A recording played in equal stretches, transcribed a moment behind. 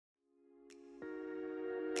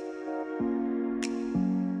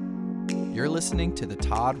You're listening to the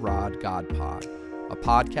Todd Rod God Pod, a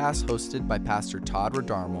podcast hosted by Pastor Todd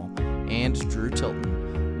Rodarmel and Drew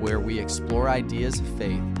Tilton, where we explore ideas of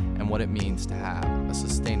faith and what it means to have a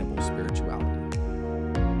sustainable spirituality.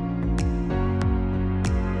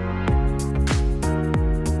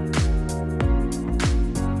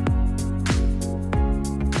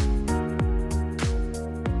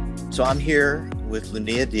 So I'm here with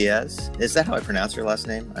Lunia Diaz. Is that how I pronounce your last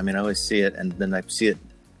name? I mean, I always see it, and then I see it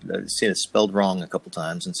spelled wrong a couple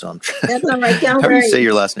times, and so I'm trying. That's all right. Don't How do worry. you say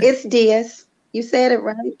your last name? It's Diaz. You said it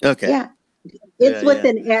right. Okay. Yeah. It's with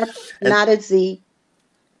an S, not a Z.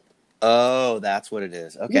 Oh, that's what it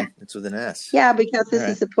is. Okay. Yeah. It's with an S. Yeah, because this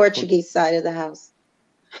is the Portuguese side of the house.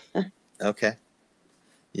 Okay.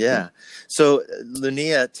 Yeah. So,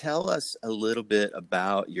 Lunia, tell us a little bit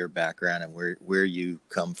about your background and where you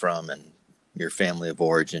come from and your family of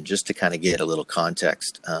origin, just to kind of get a little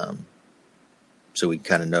context, so we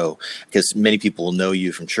kind of know, because many people will know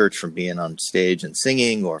you from church, from being on stage and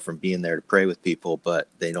singing, or from being there to pray with people, but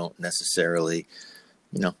they don't necessarily,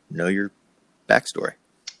 know your backstory.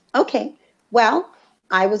 Okay. Well,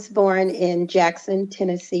 I was born in Jackson,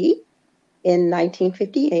 Tennessee in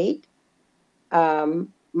 1958.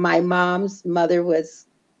 My mom's mother was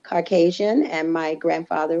Caucasian and my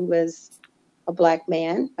grandfather was a Black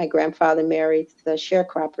man. My grandfather married the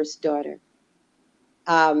sharecropper's daughter.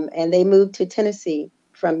 And they moved to Tennessee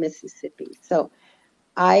from Mississippi. So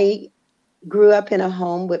I grew up in a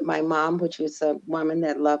home with my mom, which was a woman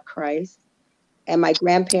that loved Christ. And my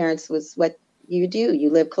grandparents was what you do. You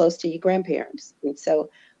live close to your grandparents. And so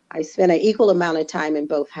I spent an equal amount of time in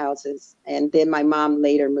both houses. And then my mom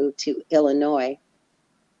later moved to Illinois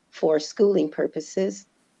for schooling purposes.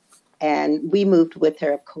 And we moved with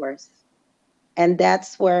her, of course. And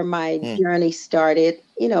that's where my journey started,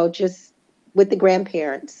 just with the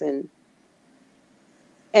grandparents and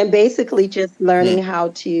basically just learning how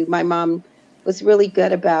to, my mom was really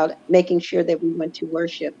good about making sure that we went to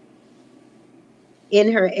worship.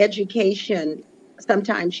 In her education,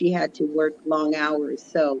 sometimes she had to work long hours.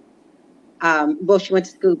 So, she went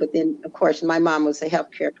to school, but then of course my mom was a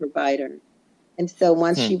healthcare provider. And so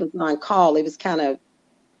once she was on call, it was kind of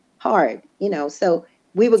hard, so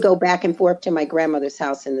we would go back and forth to my grandmother's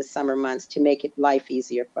house in the summer months to make life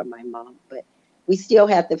easier for my mom. But we still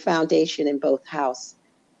had the foundation in both houses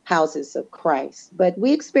of Christ. But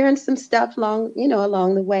we experienced some stuff along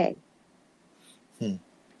the way.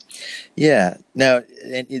 Yeah. Now,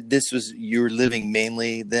 and you were living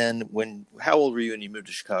mainly then how old were you when you moved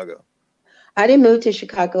to Chicago? I didn't move to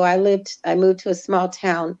Chicago. I moved to a small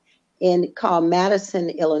town called Madison,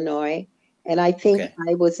 Illinois. And I think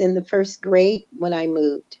I was in the first grade when I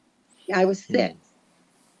moved. I was 6.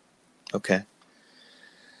 Okay.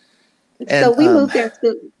 So we moved there.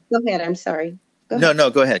 Go ahead. I'm sorry. No,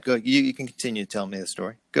 go ahead. Go. You can continue to tell me the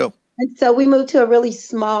story. Go. And so we moved to a really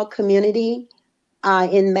small community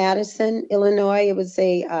in Madison, Illinois. It was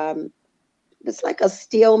it's like a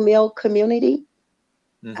steel mill community.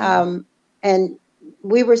 And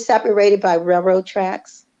we were separated by railroad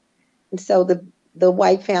tracks. And so the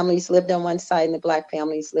white families lived on one side and the Black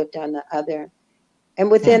families lived on the other.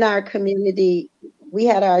 And within our community, we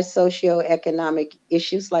had our socioeconomic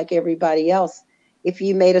issues like everybody else. If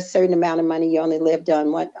you made a certain amount of money, you only lived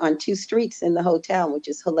on 2 streets in the whole town, which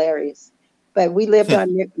is hilarious. But we lived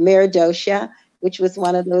on Meredosia, which was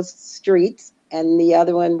one of those streets, and the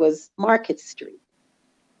other one was Market Street.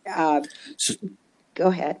 Go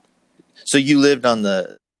ahead. So you lived on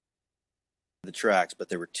the tracks, but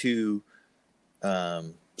there were 2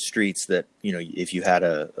 streets that, if you had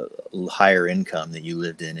a higher income, that you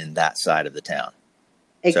lived in that side of the town.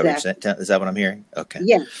 Exactly. Is that what I'm hearing? Okay.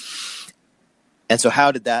 Yeah. And so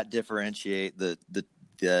how did that differentiate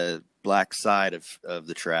the Black side of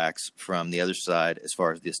the tracks from the other side, as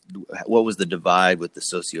far as this? What was the divide with the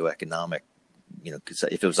socioeconomic, because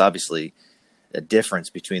if it was obviously a difference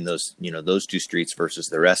between those 2 streets versus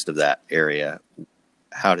the rest of that area,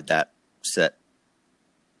 how did that set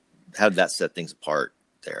things apart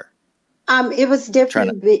there? It was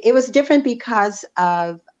different. It was different because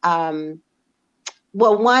of,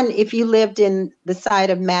 one, if you lived in the side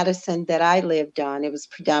of Madison that I lived on, it was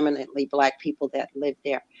predominantly Black people that lived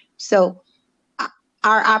there. So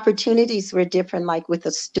our opportunities were different, like with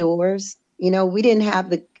the stores. We didn't have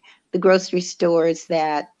the grocery stores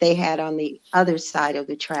that they had on the other side of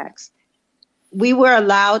the tracks. We were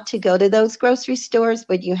allowed to go to those grocery stores,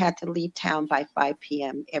 but you had to leave town by 5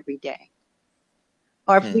 p.m. every day.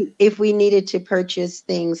 Or if we needed to purchase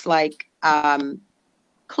things like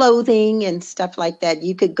clothing and stuff like that,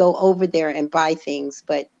 you could go over there and buy things,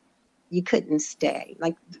 but you couldn't stay.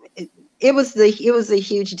 Like it was a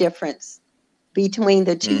huge difference between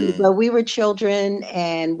the two. Mm, But we were children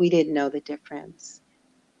and we didn't know the difference.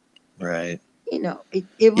 right.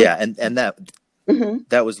 It was. Yeah, and that Mhm.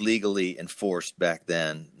 that was legally enforced back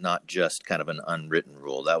then, not just kind of an unwritten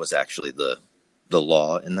rule. That was actually the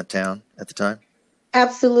law in the town at the time.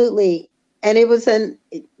 Absolutely. And it was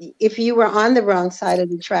if you were on the wrong side of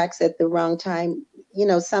the tracks at the wrong time,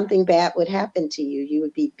 something bad would happen to you. You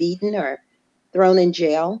would be beaten or thrown in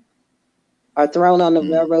jail or thrown on the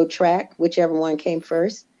Mm, railroad track, whichever one came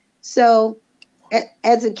first. So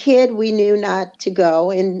as a kid, we knew not to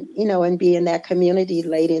go and be in that community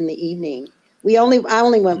late in the evening. I only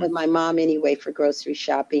went with mm, my mom anyway for grocery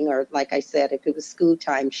shopping, or like I said, if it was school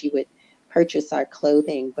time, she would purchase our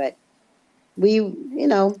clothing. But we,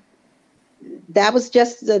 that was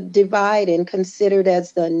just the divide and considered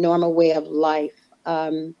as the normal way of life.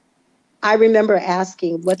 I remember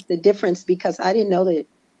asking what's the difference because I didn't know that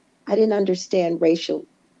I didn't understand racial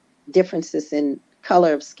differences in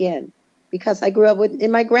color of skin because I grew up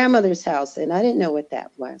in my grandmother's house and I didn't know what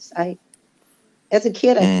that was. As a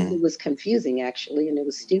kid, I thought mm. it was confusing actually, and it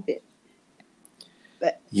was stupid.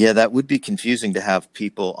 But Yeah, that would be confusing to have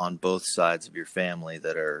people on both sides of your family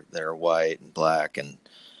that are white and black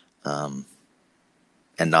um,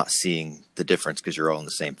 and not seeing the difference because you're all in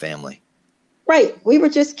the same family. right, we were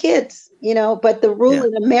just kids, but the rule Yeah.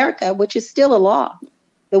 in America, which is still a law,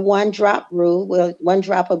 the one drop rule, well, one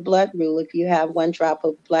drop of blood rule, if you have one drop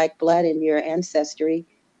of black blood in your ancestry,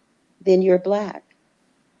 then you're black.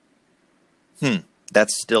 Hmm.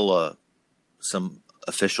 That's still some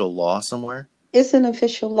official law somewhere. It's an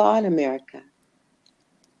official law in America.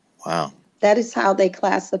 Wow. That is how they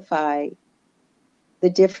classify the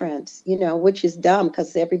difference, which is dumb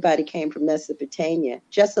because everybody came from Mesopotamia.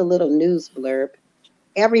 Just a little news blurb.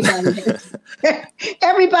 Everybody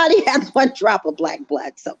everybody has one drop of black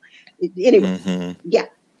blood. So anyway, Hmm. yeah.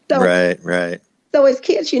 So Right. Right. so as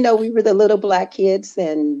kids, we were the little black kids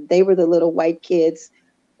and they were the little white kids,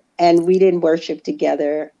 and we didn't worship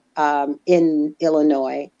together in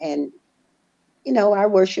Illinois. And our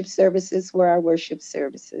worship services were our worship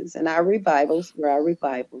services, and our revivals were our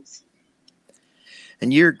revivals.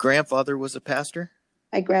 And your grandfather was a pastor?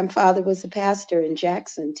 My grandfather was a pastor in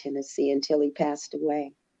Jackson, Tennessee, until he passed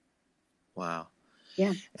away. Wow.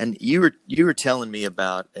 Yeah. And you were telling me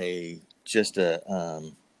about just a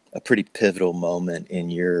pretty pivotal moment in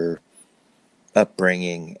your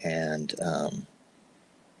upbringing and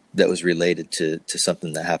that was related to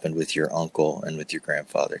something that happened with your uncle and with your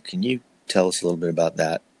grandfather. Can you tell us a little bit about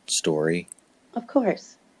that story? Of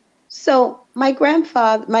course. So my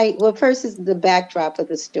grandfather, well, first is the backdrop of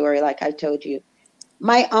the story, like I told you.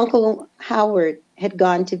 My uncle Howard had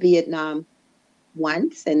gone to Vietnam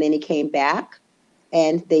once, and then he came back,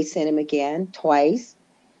 and they sent him again twice.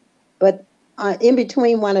 But in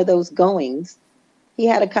between one of those goings, he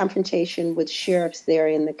had a confrontation with sheriffs there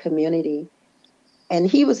in the community, and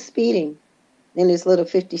he was speeding in his little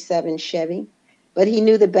 57 Chevy, but he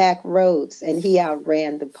knew the back roads, and he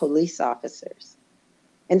outran the police officers.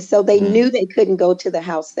 And so they Mm, knew they couldn't go to the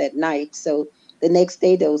house that night. So the next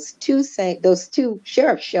day, those two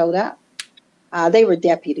sheriffs showed up. They were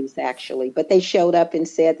deputies actually, but they showed up and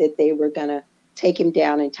said that they were going to take him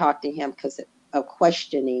down and talk to him because of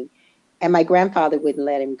questioning. And my grandfather wouldn't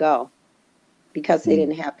let him go because they mm,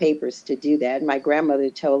 didn't have papers to do that. And my grandmother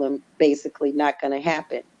told him basically not going to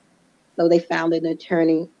happen. So they found an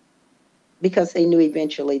attorney because they knew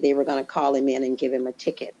eventually they were going to call him in and give him a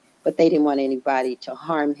ticket, but they didn't want anybody to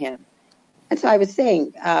harm him. And so I was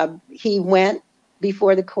saying, he went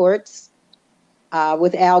before the courts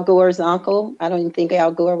with Al Gore's uncle. I don't even think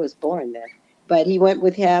Al Gore was born then, but he went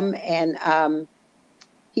with him, and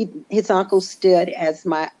his uncle stood as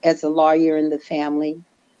a lawyer in the family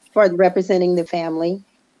for representing the family.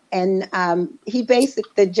 And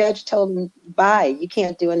the judge told him, bye, you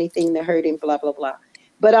can't do anything to hurt him, blah, blah, blah.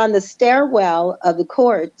 But on the stairwell of the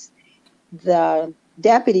courts, the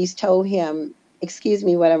deputies told him, excuse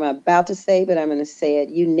me what I'm about to say, but I'm going to say it,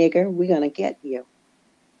 you nigger, we're going to get you.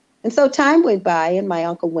 And so time went by, and my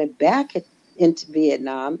uncle went back into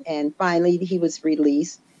Vietnam, and finally he was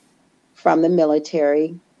released from the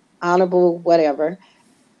military, honorable whatever,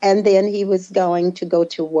 and then he was going to go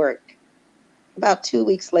to work about 2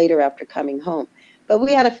 weeks later after coming home. But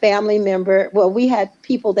we had a family member, we had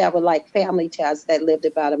people that were like family to us that lived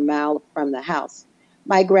about a mile from the house.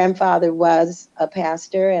 My grandfather was a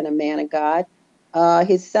pastor and a man of God.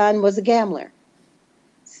 His son was a gambler.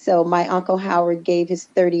 So my Uncle Howard gave his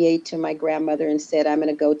 38 to my grandmother and said, I'm going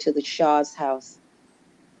to go to the Shaw's house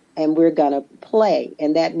and we're going to play.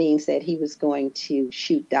 And that means that he was going to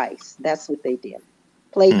shoot dice. That's what they did.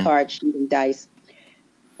 Play mm, cards, shooting dice.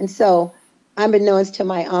 And so unbeknownst to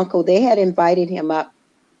my uncle, they had invited him up.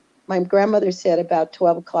 My grandmother said about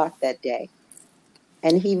 12 o'clock that day.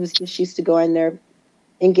 And he was just used to going there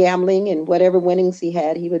and gambling, and whatever winnings he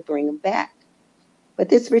had, he would bring them back. But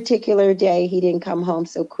this particular day, he didn't come home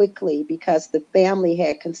so quickly because the family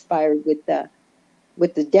had conspired with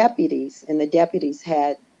the deputies, and the deputies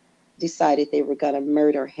had decided they were going to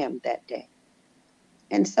murder him that day.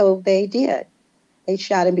 And so they did. They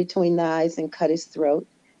shot him between the eyes and cut his throat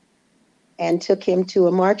and took him to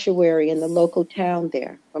a mortuary in the local town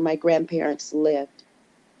there where my grandparents lived.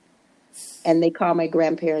 And they called my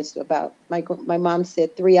grandparents about, my mom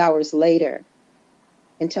said 3 hours later,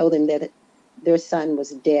 and told them that their son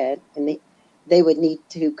was dead and they would need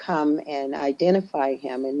to come and identify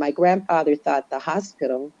him. And my grandfather thought the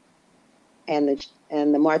hospital, and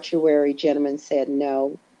the mortuary gentleman said,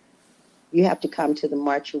 no, you have to come to the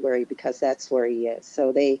mortuary because that's where he is.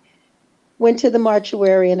 So they went to the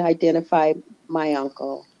mortuary and identified my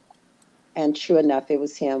uncle. And true enough, it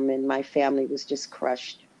was him, and my family was just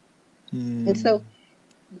crushed. And so,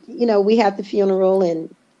 we had the funeral,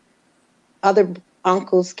 and other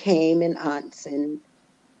uncles came and aunts, and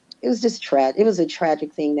it was just it was a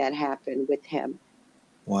tragic thing that happened with him.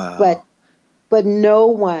 Wow. But no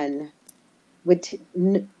one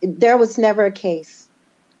there was never a case.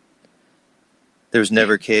 There was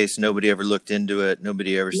never a case. Nobody ever looked into it.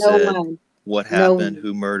 Nobody ever said what happened,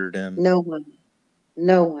 who murdered him. No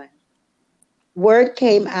one. Word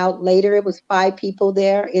came out later. It was 5 people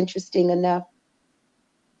there. Interesting enough,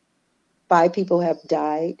 5 people have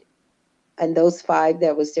died. And those 5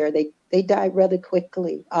 that was there, they died rather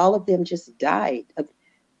quickly. All of them just died of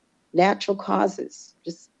natural causes.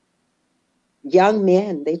 Just young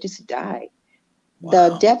men, they just died. Wow.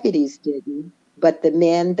 The deputies didn't, but the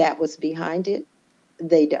men that was behind it,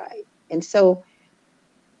 they died. And so,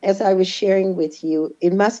 as I was sharing with you,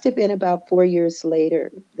 it must have been about 4 years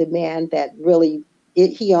later, the man that really,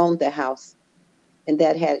 he owned the house and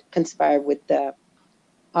that had conspired with the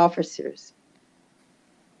officers.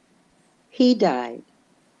 He died.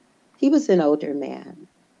 He was an older man,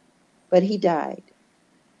 but he died.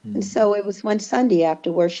 And so it was one Sunday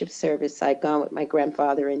after worship service, I'd gone with my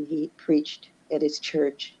grandfather and he preached at his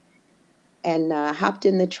church, and hopped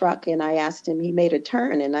in the truck, and I asked him, he made a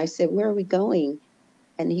turn, and I said, where are we going?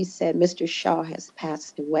 And he said, Mr. Shaw has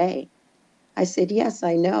passed away. I said, yes,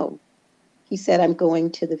 I know. He said, I'm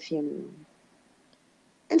going to the funeral.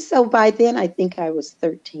 And so by then, I think I was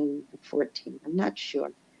 13 or 14. I'm not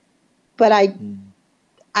sure. But I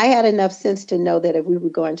had enough sense to know that if we were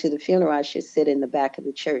going to the funeral, I should sit in the back of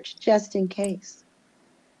the church, just in case.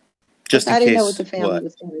 I didn't know what the family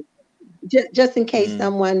was going to do. Just in case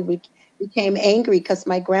someone became angry because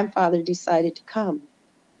my grandfather decided to come.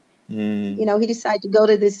 He decided to go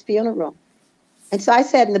to this funeral. And so I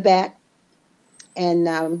sat in the back,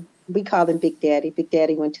 and we called him Big Daddy. Big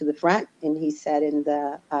Daddy went to the front, and he sat in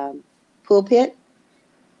the pulpit.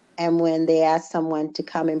 And when they asked someone to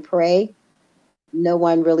come and pray, no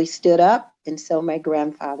one really stood up. And so my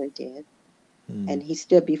grandfather did. And he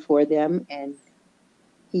stood before them, and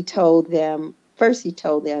he told them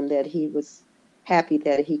that he was happy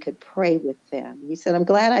that he could pray with them. He said, I'm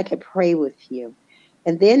glad I could pray with you.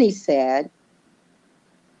 And then he said,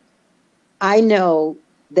 I know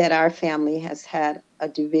that our family has had a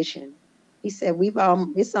division. He said,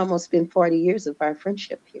 it's almost been 40 years of our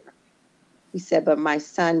friendship here. He said, but my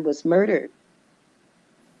son was murdered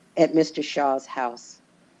at Mr. Shaw's house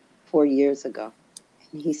 4 years ago.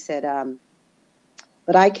 And he said,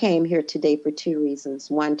 but I came here today for 2 reasons.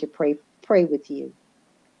 One, to pray with you.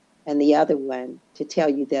 And the other one, to tell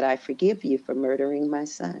you that I forgive you for murdering my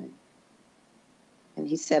son. And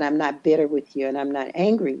he said, I'm not bitter with you, and I'm not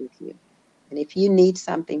angry with you. And if you need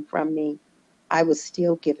something from me, I will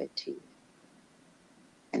still give it to you.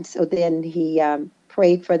 And so then he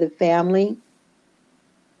prayed for the family.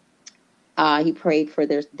 He prayed for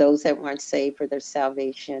those that weren't saved for their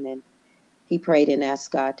salvation. And he prayed and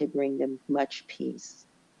asked God to bring them much peace.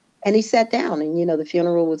 And he sat down, and, the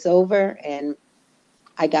funeral was over, and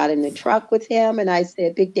I got in the truck with him, and I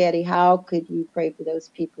said, Big Daddy, how could you pray for those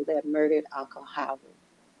people that murdered Uncle Howard?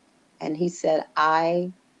 And he said,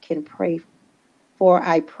 I can pray, for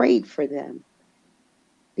I prayed for them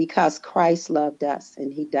because Christ loved us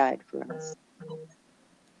and he died for us.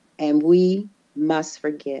 And we must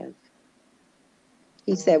forgive.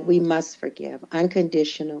 He said, we must forgive.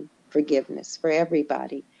 Unconditional forgiveness for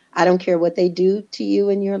everybody. I don't care what they do to you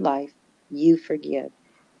in your life, you forgive.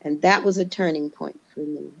 And that was a turning point for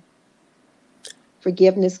me.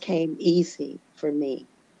 Forgiveness came easy for me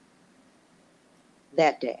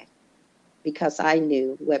that day because I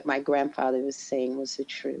knew what my grandfather was saying was the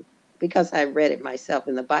truth. because I read it myself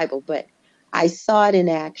in the Bible, but I saw it in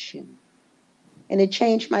action. And it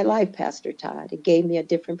changed my life, Pastor Todd. It gave me a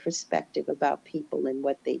different perspective about people and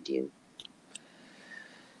what they do.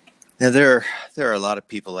 Now, there are a lot of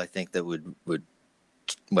people, I think, that would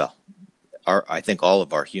well, I think all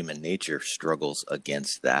of our human nature struggles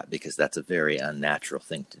against that, because that's a very unnatural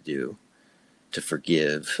thing to do, to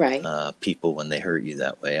forgive Right. people when they hurt you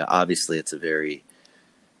that way. Obviously, it's a very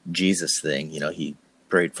Jesus thing. You know, he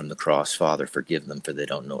prayed from the cross, Father, forgive them, for they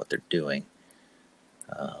don't know what they're doing.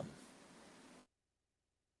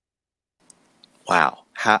 Wow.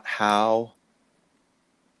 How,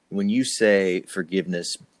 when you say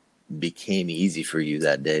forgiveness became easy for you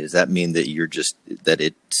that day, does that mean that that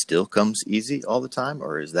it still comes easy all the time?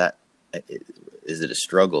 Or is it a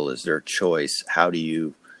struggle? Is there a choice? How do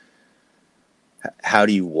you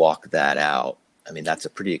walk that out? I mean, that's a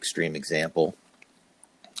pretty extreme example.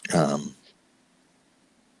 But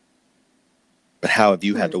how have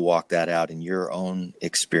you had to walk that out in your own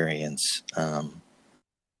experience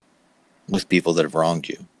with people that have wronged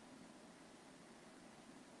you?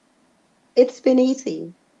 It's been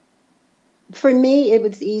easy. For me, it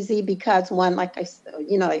was easy because one, like I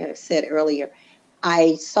said earlier,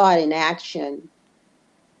 I saw it in action,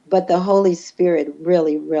 but the Holy Spirit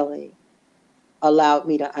really, really allowed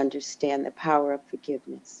me to understand the power of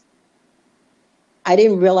forgiveness. I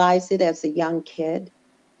didn't realize it as a young kid,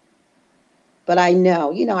 but I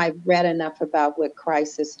know, I've read enough about what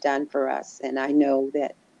Christ has done for us, and I know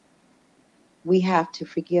that we have to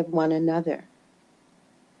forgive one another.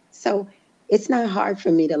 So it's not hard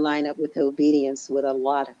for me to line up with obedience with a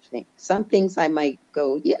lot of things. Some things I might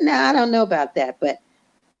go, I don't know about that, but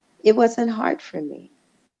it wasn't hard for me.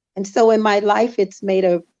 And so in my life,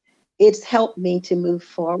 it's helped me to move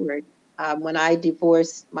forward. When I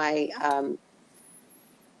divorced my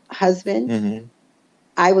husband,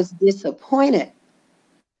 I was disappointed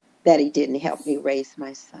that he didn't help me raise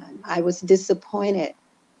my son. I was disappointed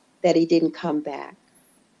that he didn't come back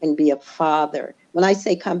and be a father. When I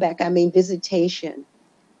say come back, I mean visitation.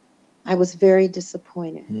 I was very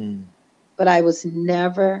disappointed, but I was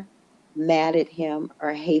never mad at him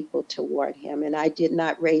or hateful toward him. And I did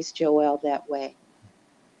not raise Joel that way,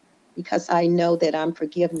 because I know that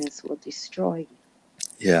unforgiveness will destroy you.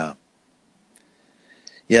 Yeah.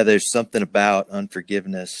 Yeah, there's something about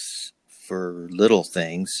unforgiveness for little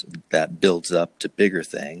things that builds up to bigger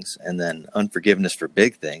things. And then unforgiveness for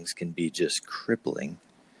big things can be just crippling.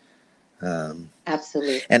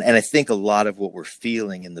 Absolutely. And I think a lot of what we're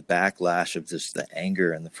feeling in the backlash of just the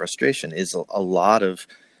anger and the frustration is a lot of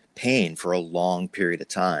pain for a long period of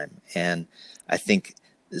time. And I think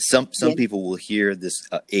some people will hear this,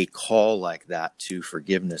 a call like that to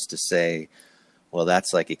forgiveness, to say, well,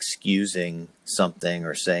 that's like excusing something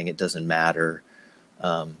or saying it doesn't matter.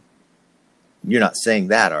 You're not saying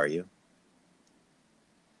that, are you?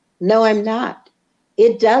 No, I'm not.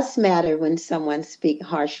 It does matter when someone speaks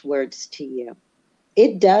harsh words to you.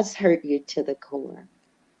 It does hurt you to the core.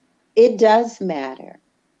 It does matter.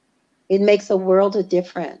 It makes a world of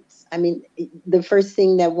difference. I mean, the first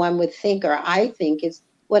thing that one would think, or I think, is,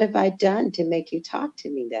 what have I done to make you talk to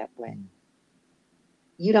me that way?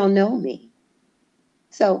 You don't know me.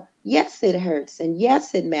 So yes, it hurts, and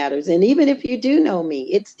yes, it matters. And even if you do know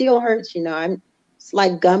me, it still hurts. It's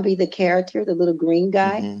like Gumby, the character, the little green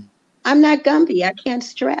guy. I'm not Gumby. I can't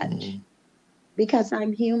stretch because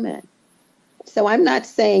I'm human. So I'm not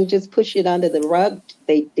saying just push it under the rug.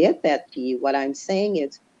 They did that to you. What I'm saying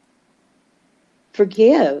is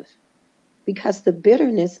forgive, because the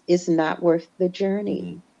bitterness is not worth the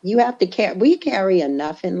journey. You have to we carry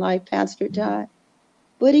enough in life, Pastor Todd.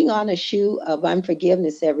 Putting on a shoe of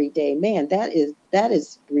unforgiveness every day, man, that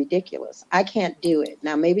is ridiculous. I can't do it.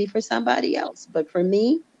 Now, maybe for somebody else, but for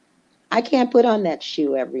me, I can't put on that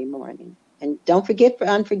shoe every morning. And don't forget, for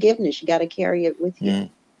unforgiveness, you got to carry it with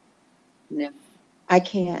you. No, I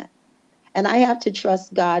can't. And I have to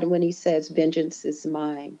trust God when he says, vengeance is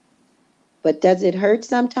mine. But does it hurt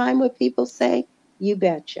sometime when people say? You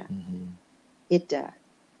betcha. It does.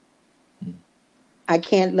 I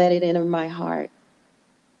can't let it enter my heart.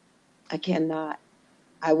 I cannot.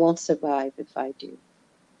 I won't survive if I do.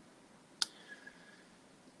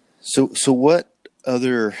 So what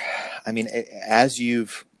other, I mean, as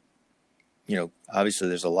you've, obviously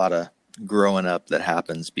there's a lot of growing up that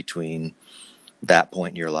happens between that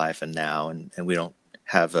point in your life and now, and we don't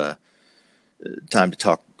have a time to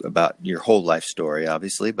talk about your whole life story,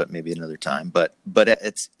 obviously, but maybe another time. But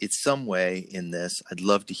it's some way in this. I'd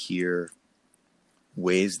love to hear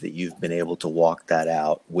ways that you've been able to walk that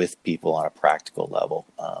out with people on a practical level.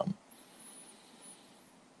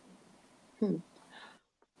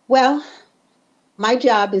 Well, my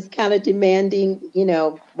job is kind of demanding,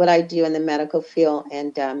 what I do in the medical field.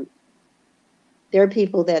 And there are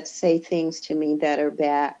people that say things to me that are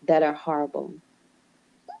bad, that are horrible,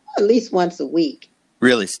 at least once a week.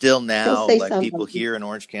 Really, still They'll now, say like people something here in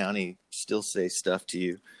Orange County still say stuff to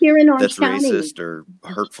you here in Orange that's County. racist or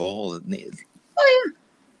hurtful. Oh,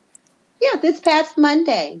 yeah. This past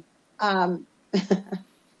Monday, um,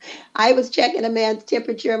 I was checking a man's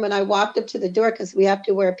temperature when I walked up to the door because we have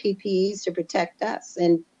to wear PPEs to protect us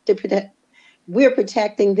and we're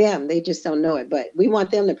protecting them. They just don't know it, but we want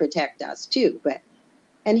them to protect us too.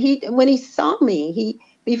 And when he saw me,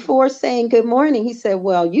 before saying good morning, he said,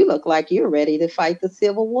 "Well, you look like you're ready to fight the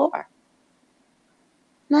Civil War."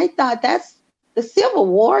 And I thought, that's the Civil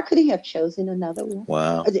War. Could he have chosen another war?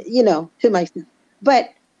 Wow. To myself.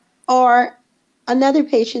 But, or another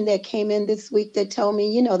patient that came in this week that told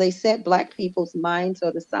me, they said Black people's minds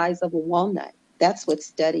are the size of a walnut. That's what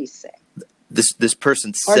studies say. This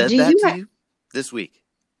person said that to you this week?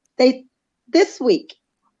 This week.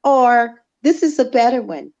 Or this is a better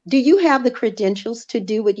one. Do you have the credentials to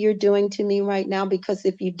do what you're doing to me right now? Because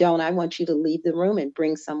if you don't, I want you to leave the room and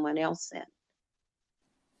bring someone else in.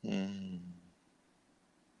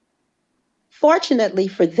 Fortunately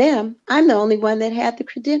for them, I'm the only one that had the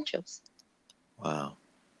credentials. Wow.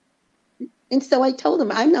 And so I told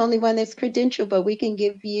them, I'm the only one that's credentialed, but we can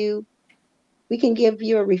give you a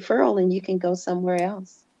referral and you can go somewhere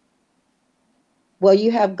else. Well, you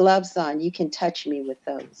have gloves on. You can touch me with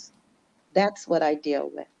those. That's what I deal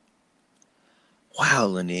with. Wow,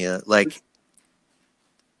 Linnea. Like,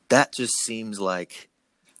 that just seems like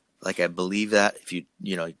I believe that if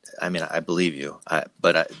I believe you,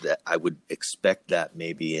 but I would expect that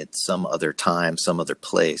maybe at some other time, some other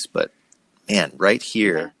place, but man, right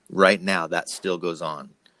here, right now, that still goes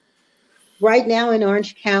on. Right now in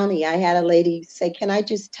Orange County, I had a lady say, "Can I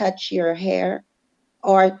just touch your hair?"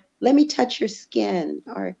 Or "Let me touch your skin."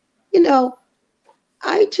 Or,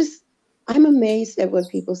 I'm amazed at what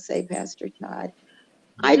people say, Pastor Todd.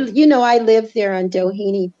 I lived there on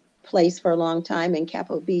Doheny Place for a long time in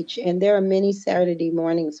Capo Beach, and there are many Saturday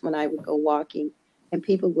mornings when I would go walking, and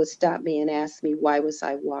people would stop me and ask me, why was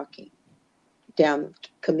I walking down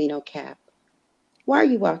Camino Cap? Why are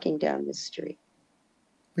you walking down this street?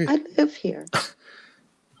 I live here.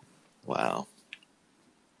 Wow.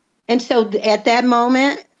 And so at that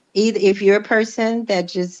moment, either if you're a person that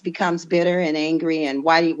just becomes bitter and angry and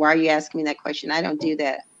why are you asking me that question? I don't do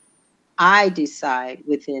that. I decide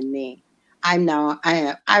within me.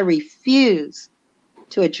 I refuse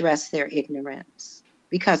to address their ignorance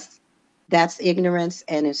because that's ignorance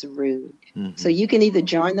and it's rude. Mm-hmm. So you can either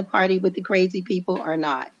join the party with the crazy people or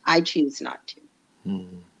not. I choose not to.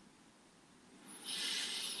 Mm-hmm.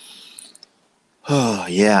 Oh,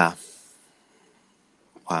 yeah.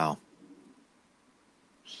 Wow.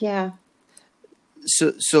 Yeah.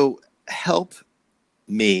 So help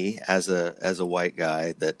me as a white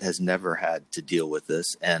guy that has never had to deal with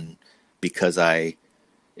this, and because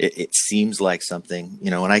it seems like something,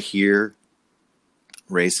 when I hear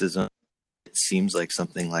racism, it seems like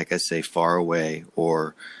something, like I say, far away,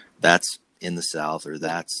 or that's in the South, or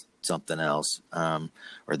that's something else, or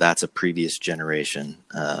that's a previous generation.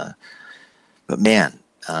 But man,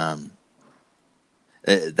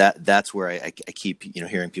 that's where I keep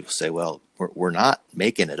hearing people say, well, we're not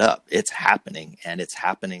making it up. It's happening, and it's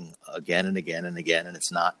happening again and again and again, and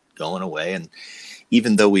it's not going away. And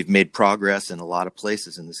even though we've made progress in a lot of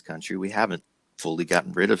places in this country, we haven't fully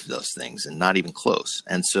gotten rid of those things, and not even close.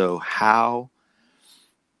 And so how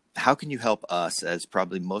can you help us, as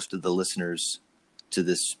probably most of the listeners to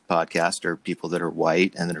this podcast are people that are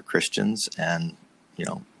white and that are Christians and,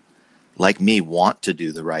 like me, want to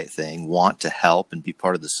do the right thing, want to help and be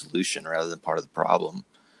part of the solution rather than part of the problem?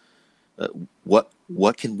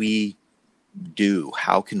 What can we do?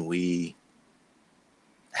 How can we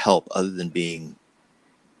help other than being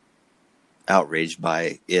outraged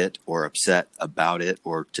by it or upset about it,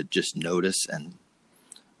 or to just notice? And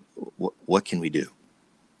what can we do?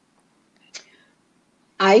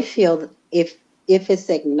 I feel if it's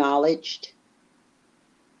acknowledged,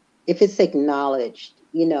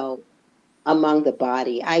 among the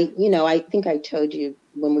body. I think I told you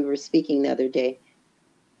when we were speaking the other day,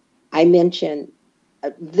 I mentioned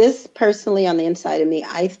this personally on the inside of me.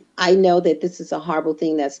 I know that this is a horrible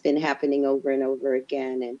thing that's been happening over and over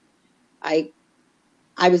again. And I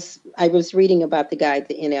was reading about the guy at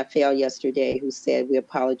the NFL yesterday who said we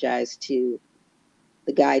apologize to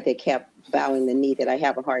the guy that kept bowing the knee, that I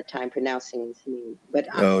have a hard time pronouncing his name. But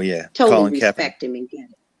I totally Colin respect him and get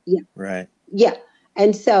it. Yeah. Right. Yeah.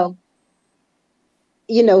 And so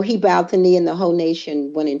he bowed the knee and the whole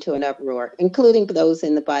nation went into an uproar, including those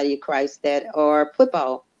in the body of Christ that are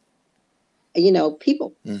football,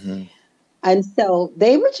 people. Mm-hmm. And so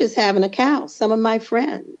they were just having a cow, some of my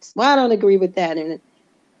friends. Well, I don't agree with that. And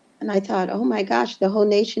I thought, oh my gosh, the whole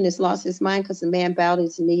nation has lost its mind because the man bowed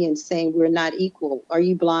his knee and saying, we're not equal. Are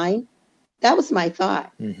you blind? That was my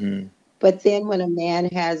thought. Mm-hmm. But then when a man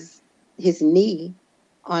has his knee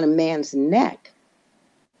on a man's neck,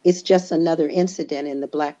 it's just another incident in the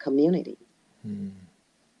Black community. Mm-hmm.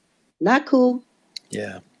 Not cool.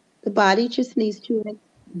 Yeah. The body just needs to,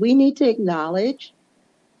 we need to acknowledge,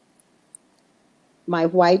 my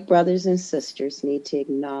white brothers and sisters need to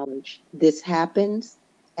acknowledge this happens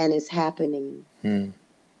and is happening. Mm-hmm.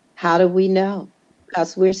 How do we know?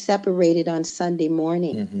 Because we're separated on Sunday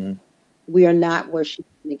morning. Mm-hmm. We are not worshiping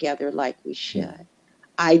together like we should. Mm-hmm.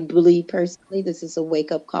 I believe personally this is a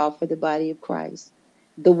wake-up call for the body of Christ.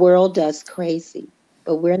 The world does crazy,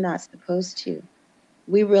 but we're not supposed to.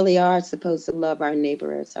 We really are supposed to love our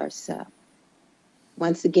neighbor as ourselves.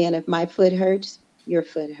 Once again, if my foot hurts, your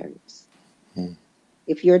foot hurts. Mm-hmm.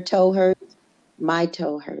 If your toe hurts, my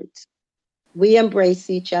toe hurts. We embrace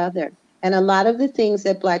each other. And a lot of the things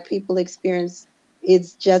that Black people experience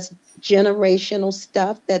is just generational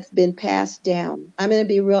stuff that's been passed down. I'm going to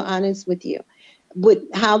be real honest with you.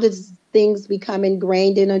 How does things become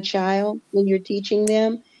ingrained in a child when you're teaching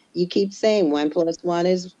them? You keep saying 1 + 1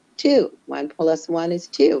 is 2. 1 + 1 is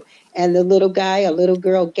 2. And the little guy or little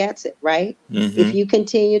girl gets it, right? Mm-hmm. If you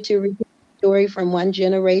continue to repeat the story from one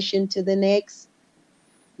generation to the next,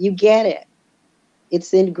 you get it.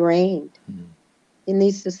 It's ingrained. Mm-hmm. It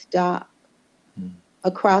needs to stop. Mm-hmm.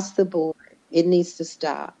 Across the board, it needs to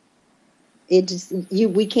stop.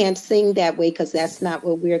 We can't sing that way because that's not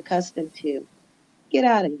what we're accustomed to. Get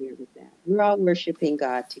out of here with that. We're all worshiping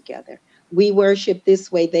God together. We worship this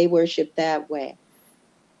way, they worship that way.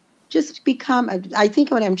 Just I think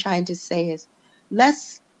what I'm trying to say is,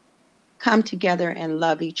 let's come together and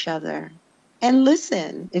love each other. And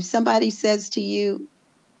listen, if somebody says to you,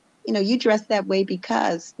 you dress that way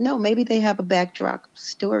because, no, maybe they have a backdrop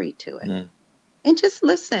story to it. Mm-hmm. And just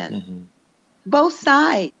listen. Mm-hmm. Both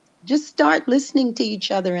sides. Just start listening to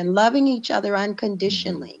each other and loving each other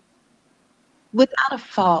unconditionally. Mm-hmm. Without a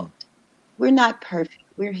fault. Mm-hmm. We're not perfect.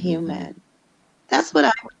 We're human. Mm-hmm. That's what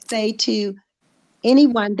I would say to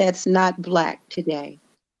anyone that's not Black today.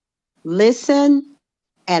 Listen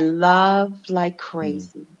and love like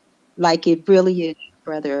crazy. Mm-hmm. Like it really is your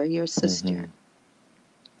brother or your sister. Mm-hmm.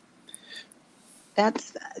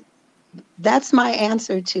 That's my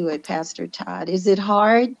answer to it, Pastor Todd. Is it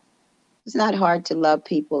hard? It's not hard to love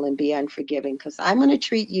people and be unforgiving because I'm going to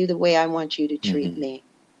treat you the way I want you to treat me.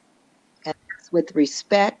 And that's with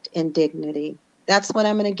respect and dignity. That's what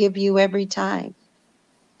I'm going to give you every time.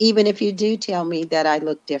 Even if you do tell me that I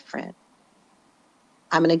look different,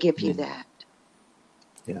 I'm going to give you that.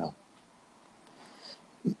 Yeah.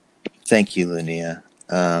 Thank you, Linnea.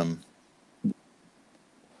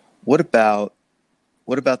 What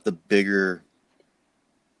about the bigger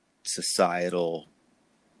societal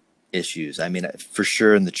issues? I mean, for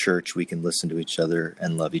sure in the church, we can listen to each other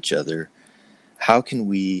and love each other. How can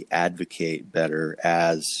we advocate better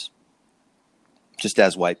as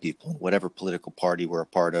white people, whatever political party we're a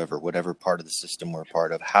part of or whatever part of the system we're a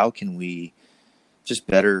part of? How can we just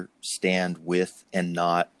better stand with and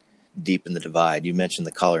not deepen the divide? You mentioned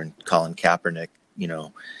the Colin Kaepernick,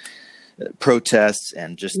 protests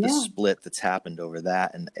and just the split that's happened over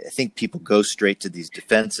that. And I think people go straight to these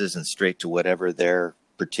defenses and straight to whatever their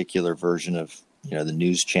particular version of, the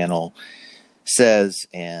news channel says.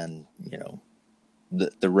 And,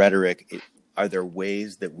 the rhetoric, are there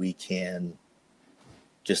ways that we can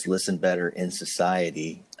just listen better in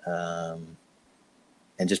society and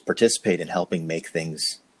just participate in helping make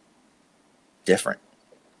things different?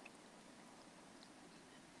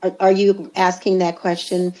 Are you asking that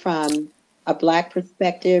question from a Black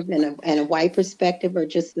perspective and a white perspective, or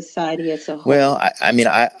just society as a whole? Well,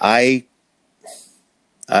 I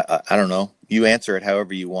don't know. You answer it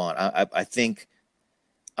however you want. I think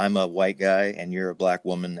I'm a white guy and you're a Black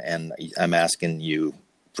woman, and I'm asking you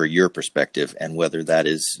for your perspective and whether that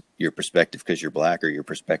is your perspective because you're Black or your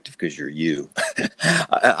perspective because you're you.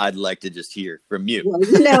 I'd like to just hear from you.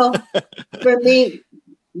 Well, for me,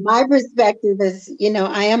 my perspective is,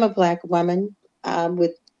 I am a Black woman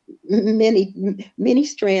with many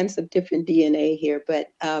strands of different DNA here. But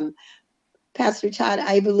Pastor Todd,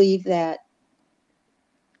 I believe that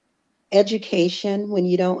education, when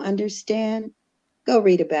you don't understand, go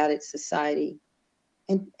read about it, society,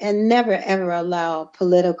 and never, ever allow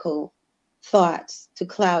political thoughts to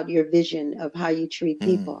cloud your vision of how you treat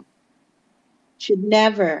people. should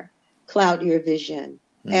never cloud your vision,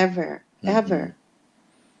 Mm. ever, Mhm. ever.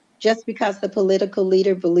 Just because the political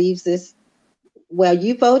leader believes this, well,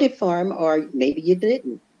 you voted for him, or maybe you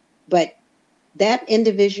didn't. But that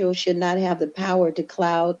individual should not have the power to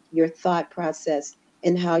cloud your thought process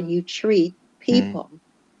and how you treat people.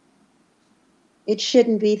 It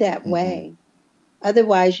shouldn't be that way.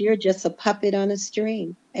 Otherwise, you're just a puppet on a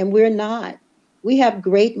string, and we're not. We have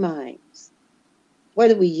great minds.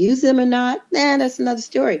 Whether we use them or not, that's another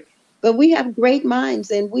story. But we have great minds,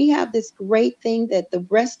 and we have this great thing that the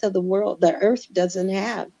rest of the world, the earth, doesn't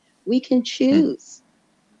have. We can choose.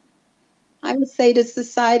 I would say to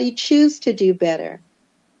society, choose to do better.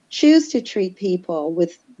 Choose to treat people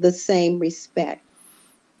with the same respect.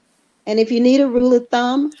 And if you need a rule of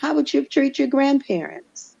thumb, how would you treat your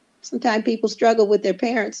grandparents? Sometimes people struggle with their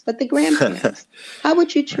parents, but the grandparents, how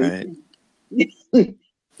would you treat Right. them?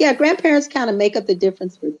 Yeah, grandparents kind of make up the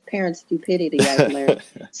difference with parents' stupidity, I've learned.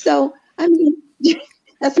 So, I mean,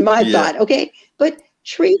 that's my Yeah. thought, okay? But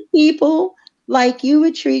treat people like you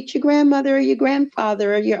would treat your grandmother or your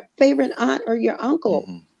grandfather or your favorite aunt or your uncle.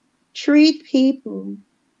 Mhm. Treat people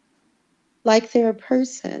like they're a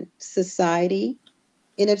person, society.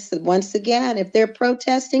 And if, once again, if they're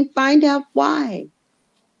protesting, find out why.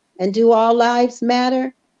 And do all lives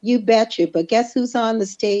matter? You betcha. But guess who's on the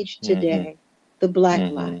stage today? The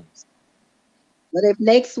Black lives. But if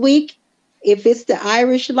next week, if it's the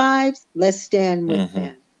Irish lives, let's stand with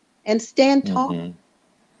them and stand tall.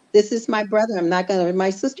 This is my brother. I'm not going to, my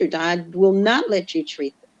sister died. Will not let you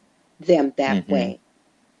treat them that way.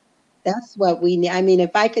 That's what we need. I mean,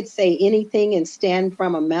 if I could say anything and stand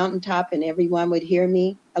from a mountaintop and everyone would hear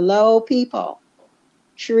me, hello, people.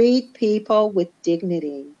 Treat people with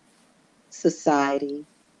dignity, society.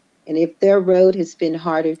 And if their road has been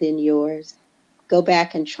harder than yours, go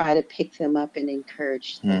back and try to pick them up and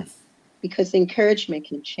encourage them. Because encouragement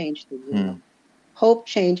can change the world. Hope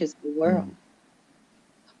changes the world.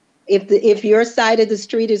 If your side of the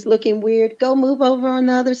street is looking weird, go move over on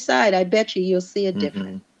the other side. I bet you'll see a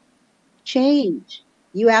difference. Change.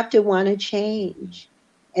 You have to want to change.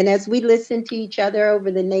 And as we listen to each other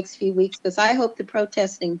over the next few weeks, because I hope the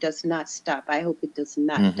protesting does not stop. I hope it does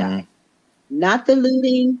not die. Not the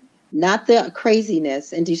looting, not the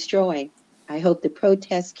craziness and destroying. I hope the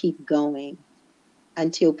protests keep going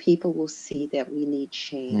until people will see that we need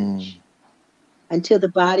change. Until the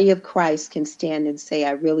body of Christ can stand and say,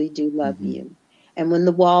 I really do love you. And when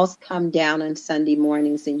the walls come down on Sunday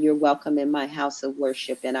mornings and you're welcome in my house of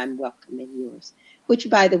worship and I'm welcome in yours. Which,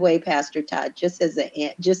 by the way, Pastor Todd, just as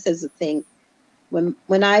a thing, when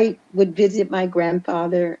I would visit my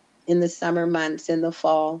grandfather in the summer months, in the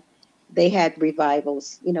fall, they had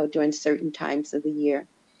revivals, during certain times of the year.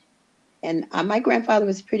 And my grandfather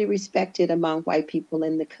was pretty respected among white people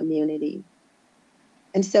in the community.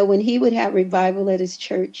 And so when he would have revival at his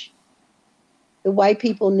church, the white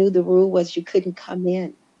people knew the rule was you couldn't come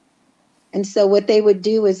in. And so what they would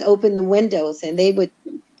do is open the windows, and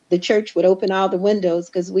the church would open all the windows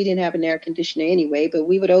because we didn't have an air conditioner anyway, but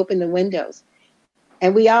we would open the windows.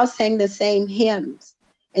 And we all sang the same hymns.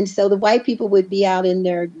 And so the white people would be out in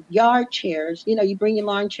their yard chairs. You bring your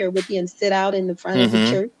lawn chair with you and sit out in the front of the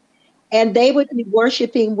church. And they would be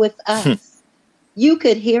worshiping with us. You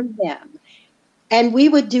could hear them. And we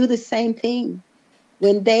would do the same thing.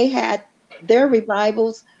 When they had their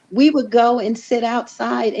revivals, we would go and sit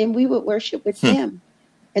outside and we would worship with them.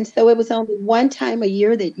 And so it was only one time a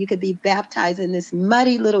year that you could be baptized in this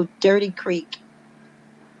muddy little dirty creek.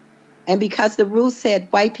 And because the rule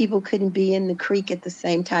said white people couldn't be in the creek at the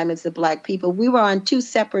same time as the black people, we were on two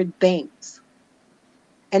separate banks.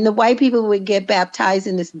 And the white people would get baptized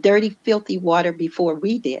in this dirty, filthy water before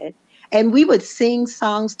we did. And we would sing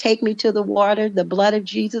songs, Take Me to the Water, the blood of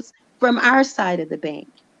Jesus, from our side of the bank.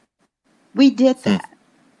 We did that.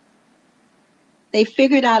 They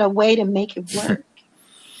figured out a way to make it work.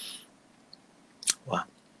 Wow.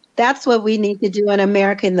 That's what we need to do in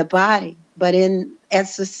America in the body. But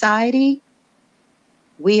as society,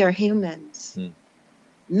 we are humans.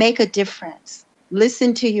 Make a difference.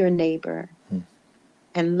 Listen to your neighbor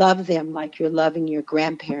and love them like you're loving your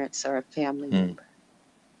grandparents or a family member.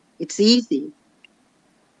 It's easy.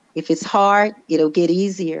 If it's hard, it'll get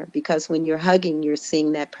easier because when you're hugging, you're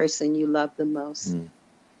seeing that person you love the most.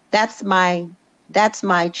 That's my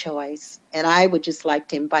choice. And I would just like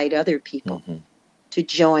to invite other people to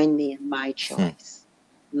join me in my choice.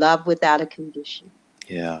 Love without a condition.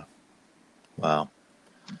 Yeah. Wow.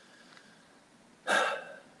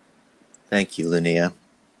 Thank you, Linnea.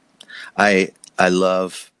 I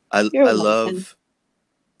love the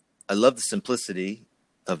simplicity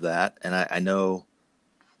of that. And I know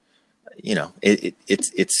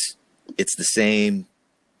it's the same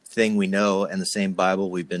thing we know, and the same Bible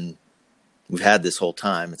we've had this whole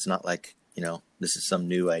time. It's not like, this is some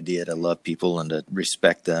new idea to love people and to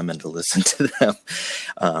respect them and to listen to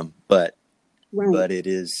them. But it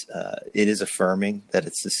is affirming that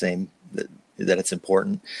it's the same, that it's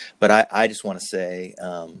important. But I just want to say,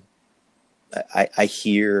 I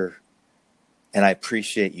hear and I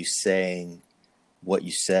appreciate you saying what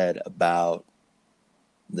you said about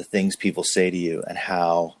the things people say to you and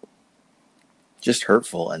how just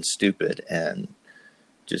hurtful and stupid and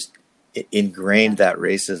just ingrained that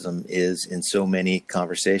racism is in so many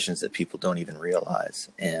conversations that people don't even realize.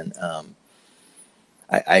 And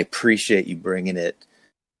I appreciate you bringing it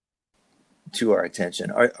to our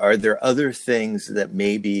attention. Are there other things that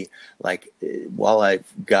maybe, like, while I've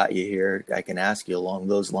got you here, I can ask you along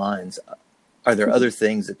those lines? Are there other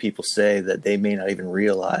things that people say that they may not even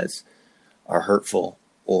realize are hurtful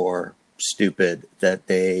or stupid that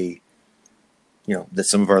they, that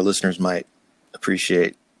some of our listeners might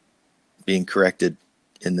appreciate being corrected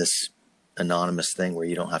in this anonymous thing where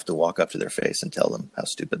you don't have to walk up to their face and tell them how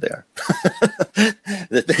stupid they are?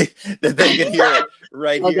 that they can hear it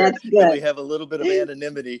right here. That's good. We have a little bit of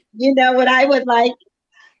anonymity. What I would like,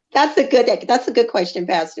 that's a good question,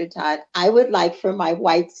 Pastor Todd. I would like for my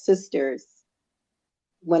white sisters,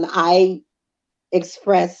 when I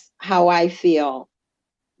express how I feel,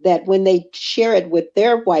 that when they share it with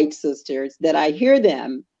their white sisters, that I hear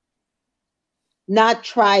them not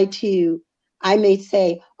try to, I may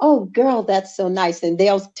say, "Oh, girl, that's so nice." And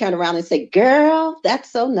they'll turn around and say, "Girl,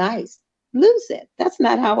 that's so nice." Lose it. That's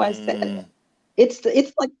not how I said it.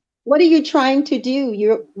 It's like, what are you trying to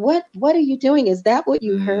do? What are you doing? Is that what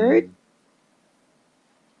you heard?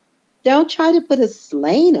 Don't try to put a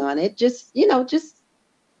slang on it. Just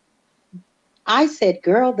I said,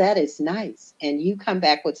 "Girl, that is nice," and you come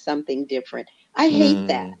back with something different. I hate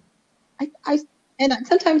that. And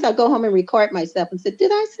sometimes I'll go home and record myself and say,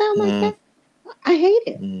 "Did I sound like that?" I hate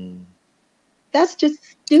it. That's just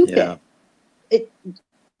stupid. Yeah.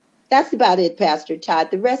 That's about it, Pastor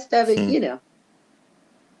Todd. The rest of it,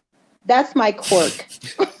 that's my quirk.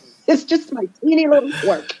 It's just my teeny little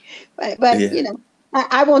quirk. But yeah.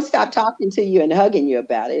 I won't stop talking to you and hugging you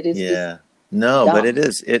about it. It's just no, dumb. but it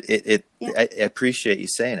is. I appreciate you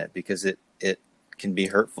saying it, because it can be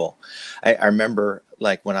hurtful. I remember,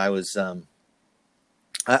 like, when I was,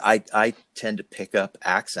 I tend to pick up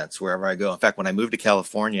accents wherever I go. In fact, when I moved to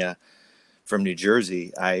California from New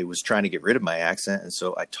Jersey, I was trying to get rid of my accent. And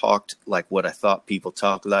so I talked like what I thought people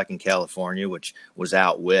talked like in California, which was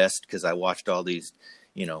out west, because I watched all these,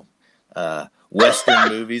 Western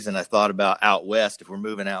movies. And I thought about out west, if we're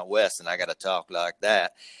moving out west, and I got to talk like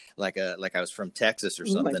that, like I was from Texas or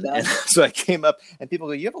something. And so I came up and people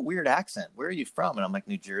go, "You have a weird accent. Where are you from?" And I'm like,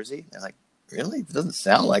 "New Jersey." And they're like, "Really? It doesn't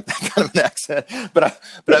sound like that kind of an accent." But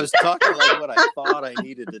I was talking like what I thought I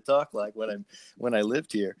needed to talk like when I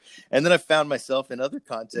lived here. And then I found myself in other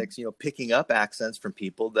contexts, picking up accents from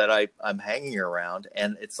people that I'm hanging around.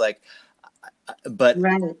 And it's like, but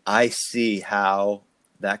I see how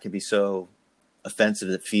that can be so offensive.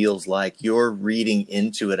 It feels like you're reading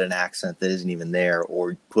into it an accent that isn't even there,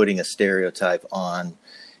 or putting a stereotype on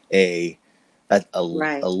a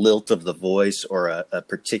lilt of the voice, or a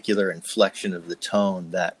particular inflection of the tone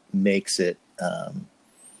that makes it,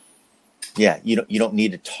 you don't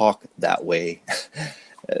need to talk that way.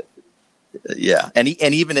 And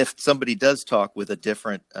even if somebody does talk with a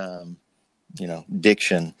different,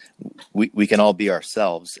 diction, we can all be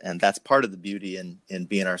ourselves, and that's part of the beauty in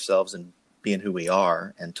being ourselves and being who we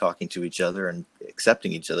are, and talking to each other and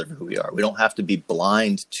accepting each other for who we are. We don't have to be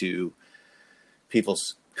blind to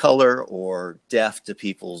people's color or deaf to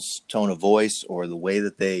people's tone of voice or the way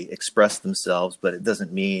that they express themselves, but it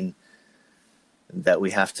doesn't mean that we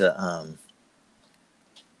have to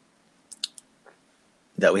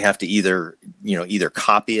either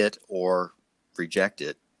copy it or reject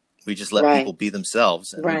it. We just let people be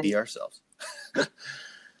themselves, and we be ourselves.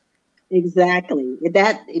 Exactly.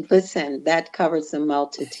 That covers a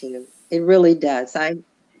multitude. It really does. But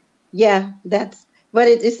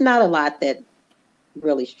it's not a lot that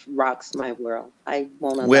really rocks my world. I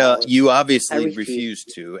won't allow it. You obviously refuse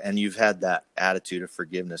to, and you've had that attitude of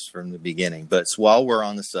forgiveness from the beginning. But while we're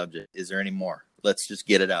on the subject, is there any more? Let's just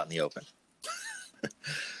get it out in the open.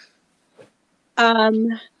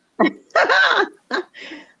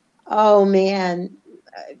 Oh man,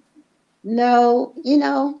 no,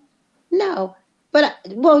 no. But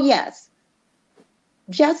yes.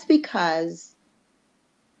 Just because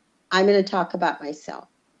I'm going to talk about myself,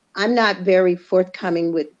 I'm not very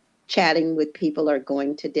forthcoming with chatting with people or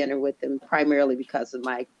going to dinner with them, primarily because of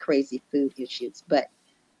my crazy food issues. But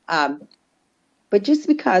just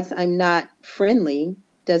because I'm not friendly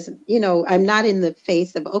doesn't, I'm not in the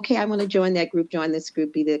face of, okay, I want to join that group, join this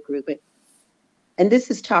group, be that group. And this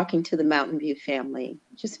is talking to the Mountain View family.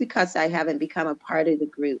 Just because I haven't become a part of the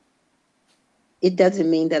group, it doesn't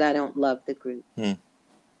mean that I don't love the group.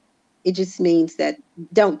 It just means that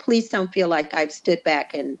please don't feel like I've stood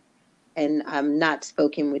back and I'm not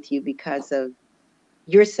spoken with you because of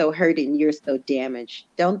you're so hurt and you're so damaged.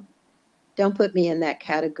 Don't put me in that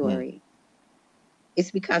category.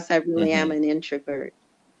 It's because I really am an introvert.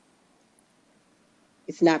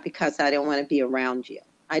 It's not because I don't want to be around you.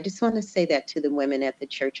 I just want to say that to the women at the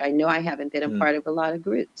church. I know I haven't been a part of a lot of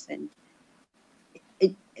groups,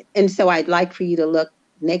 and so I'd like for you to look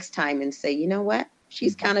next time and say, you know what?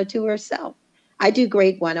 She's kind of to herself. I do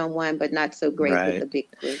great one-on-one, but not so great with a big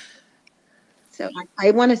group. So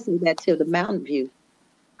I want to say that to the Mountain View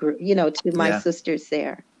group, to my sisters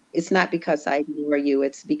there. It's not because I ignore you.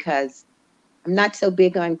 It's because I'm not so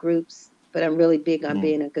big on groups, but I'm really big on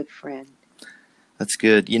being a good friend. That's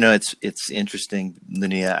good. It's interesting,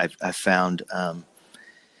 Linnea. I've found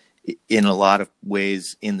in a lot of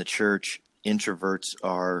ways in the church, introverts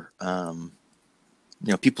are,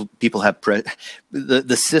 people have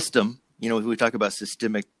the system. We talk about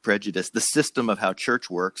systemic prejudice. The system of how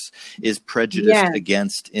church works is prejudiced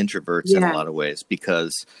against introverts in a lot of ways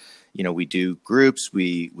because, we do groups,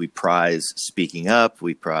 we prize speaking up,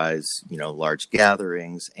 we prize, large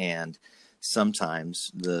gatherings, and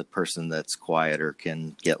sometimes the person that's quieter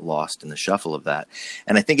can get lost in the shuffle of that.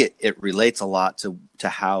 And I think it relates a lot to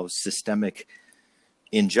how systemic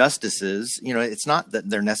injustices, it's not that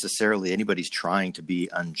they're necessarily anybody's trying to be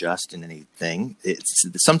unjust in anything.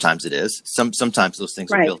 Sometimes it is. Sometimes those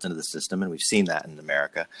things are built into the system, and we've seen that in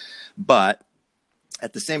America. But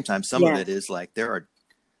at the same time, some of it is like there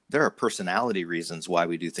are personality reasons why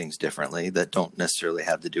we do things differently that don't necessarily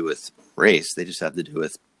have to do with race. They just have to do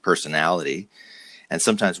with personality. And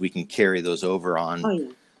sometimes we can carry those over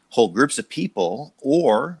on whole groups of people,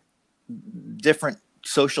 or different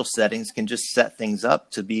social settings can just set things up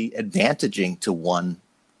to be advantaging to one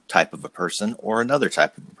type of a person or another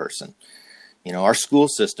type of a person. Our school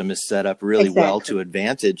system is set up really well to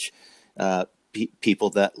advantage people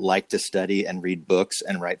that like to study and read books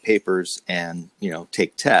and write papers and,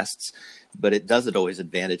 take tests, but it doesn't always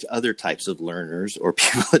advantage other types of learners or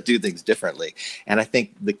people that do things differently. And I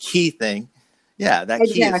think the key thing, key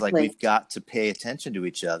is like, we've got to pay attention to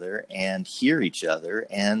each other and hear each other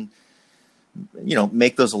and,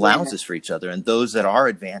 make those allowances for each other. And those that are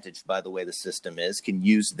advantaged by the way the system is can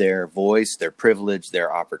use their voice, their privilege,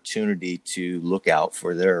 their opportunity to look out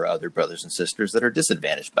for their other brothers and sisters that are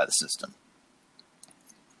disadvantaged by the system.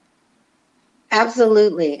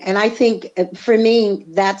 Absolutely. And I think for me,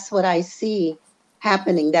 that's what I see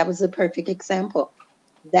happening. That was a perfect example.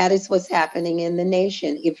 That is what's happening in the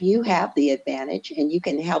nation. If you have the advantage and you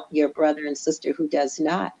can help your brother and sister who does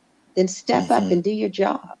not, then step up and do your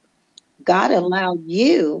job. God allowed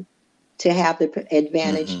you to have the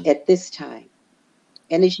advantage at this time.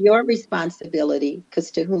 And it's your responsibility,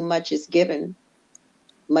 because to whom much is given,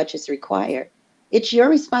 much is required. It's your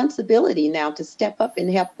responsibility now to step up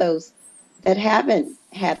and help those that haven't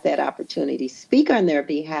had that opportunity. Speak on their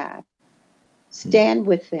behalf. Stand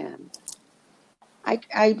with them.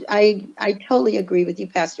 I totally agree with you,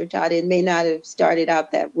 Pastor Todd. It may not have started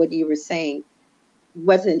out that what you were saying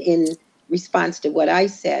wasn't in response to what I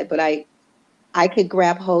said, but I could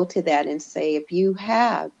grab hold to that and say, if you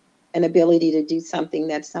have an ability to do something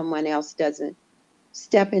that someone else doesn't,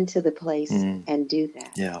 step into the place and do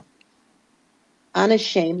that. Yeah.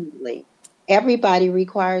 Unashamedly. Everybody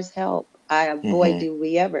requires help. Boy, do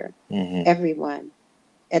we ever. Everyone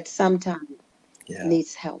at some time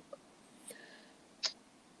needs help.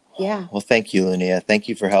 Yeah. Well, thank you, Linnea. Thank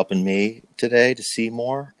you for helping me today to see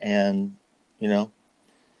more and,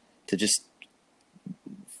 to just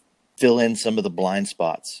fill in some of the blind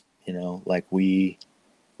spots, like we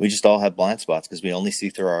just all have blind spots because we only see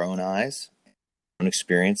through our own eyes, own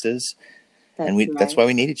experiences. That's why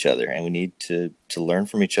we need each other, and we need to learn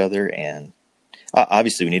from each other. And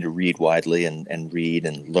obviously we need to read widely and read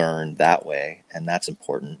and learn that way. And that's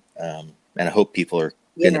important. And I hope people are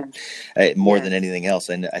more than anything else.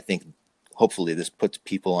 And I think hopefully this puts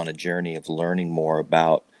people on a journey of learning more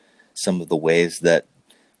about some of the ways that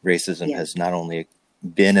racism has not only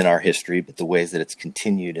been in our history, but the ways that it's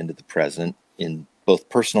continued into the present in both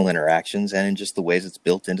personal interactions and in just the ways it's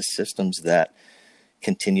built into systems that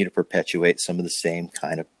continue to perpetuate some of the same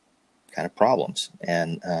kind of problems.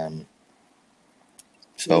 And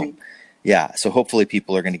yeah, so hopefully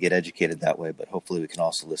people are going to get educated that way, but hopefully we can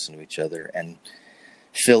also listen to each other and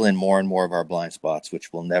fill in more and more of our blind spots,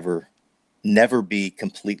 which will never be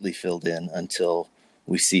completely filled in until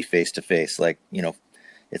we see face to face. Like,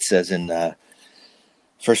 it says in 1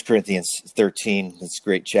 Corinthians 13, this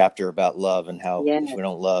great chapter about love and how if we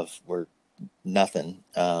don't love, we're nothing.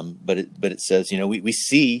 But it says, we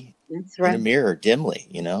see That's in a right. mirror dimly,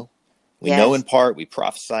 we know in part, we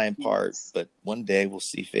prophesy in part, but one day we'll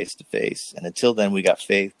see face to face. And until then, we got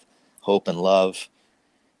faith, hope, and love.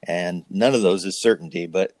 And none of those is certainty,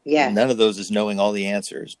 but none of those is knowing all the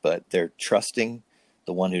answers, but they're trusting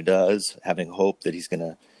the one who does, having hope that he's going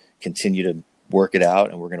to continue to work it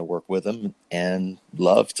out, and we're going to work with him, and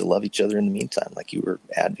love each other in the meantime, like you were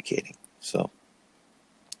advocating. So.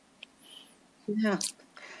 Yeah.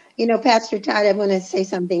 Pastor Todd, I want to say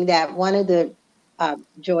something that one of the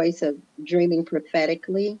joys of dreaming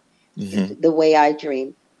prophetically, the way I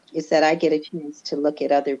dream, is that I get a chance to look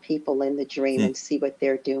at other people in the dream and see what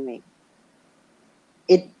they're doing.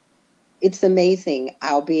 It's amazing.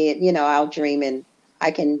 I'll dream and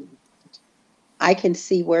I can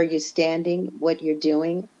see where you're standing, what you're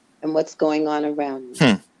doing, and what's going on around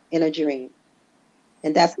you in a dream.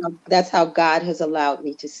 And that's how God has allowed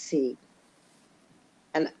me to see.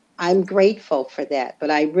 And I'm grateful for that,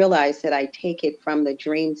 but I realize that I take it from the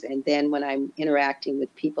dreams, and then when I'm interacting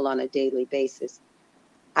with people on a daily basis,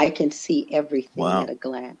 I can see everything at a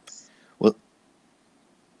glance. Well,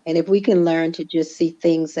 and if we can learn to just see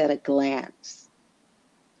things at a glance,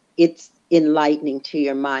 it's enlightening to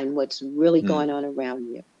your mind what's really going on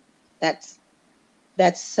around you. That's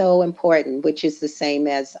so important, which is the same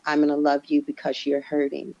as I'm going to love you because you're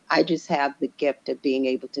hurting. I just have the gift of being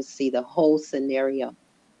able to see the whole scenario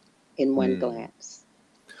in one glance.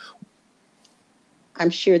 I'm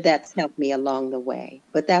sure that's helped me along the way,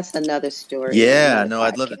 but that's another story. Yeah, no,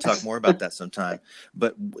 I'd love to talk more about that sometime.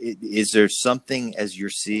 But is there something, as you're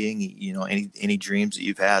seeing, any dreams that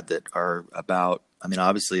you've had that are about,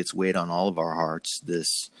 obviously it's weighed on all of our hearts,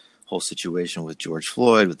 this whole situation with George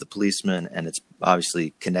Floyd, with the policeman, and it's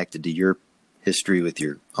obviously connected to your history with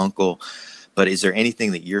your uncle. But is there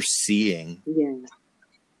anything that you're seeing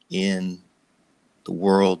in the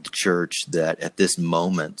world, the church, that at this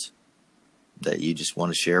moment that you just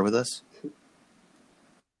want to share with us?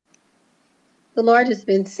 The Lord has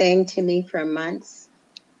been saying to me for months,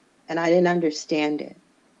 and I didn't understand it.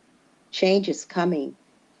 Change is coming.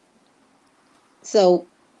 So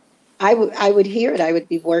I would hear it. I would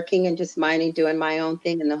be working and just minding, doing my own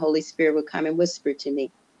thing, and the Holy Spirit would come and whisper to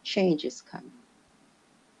me, change is coming.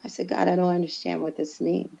 I said, God, I don't understand what this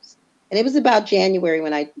means. And it was about January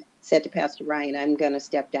when I said to Pastor Ryan, I'm going to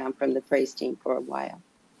step down from the praise team for a while.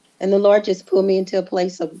 And the Lord just pulled me into a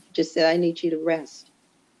place of just said, I need you to rest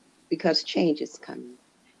because change is coming.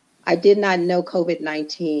 I did not know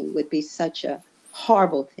COVID-19 would be such a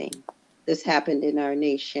horrible thing that's happened in our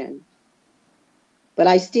nation. But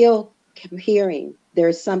I still kept hearing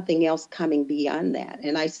there's something else coming beyond that.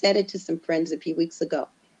 And I said it to some friends a few weeks ago.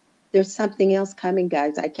 There's something else coming,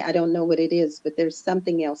 guys. I don't know what it is, but there's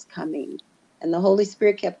something else coming. And the Holy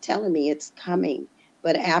Spirit kept telling me it's coming.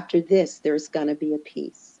 But after this, there's going to be a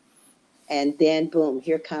peace. And then, boom,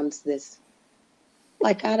 here comes this,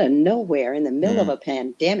 like out of nowhere in the middle of a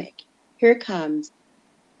pandemic. Here comes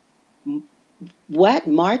what?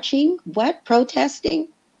 Marching? What? Protesting?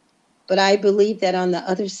 But I believe that on the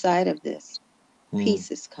other side of this,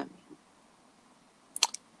 peace is coming.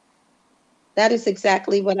 That is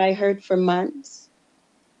exactly what I heard for months.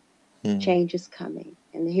 Change is coming.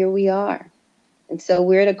 And here we are. And so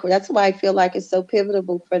that's why I feel like it's so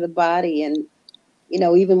pivotal for the body. And,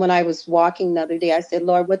 even when I was walking the other day, I said,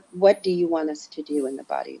 Lord, what do you want us to do in the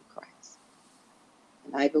body of Christ?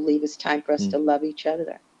 And I believe it's time for us to love each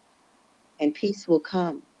other. And peace will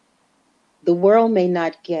come. The world may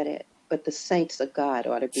not get it, but the saints of God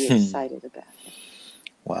ought to be excited about it.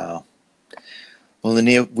 Wow. Well,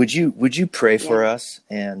 Linnea, would you pray for us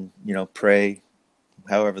and, pray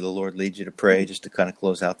however the Lord leads you to pray, just to kind of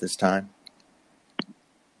close out this time?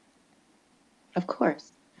 Of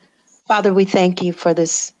course. Father, we thank you for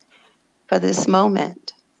this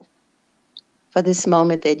moment,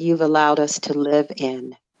 that you've allowed us to live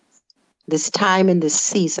in, this time and this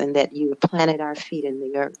season that you have planted our feet in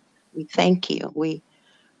the earth. We thank you. We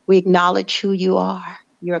acknowledge who you are.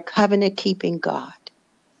 You're a covenant-keeping God,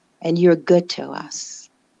 and you're good to us,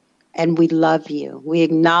 and we love you. We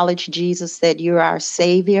acknowledge, Jesus, that you're our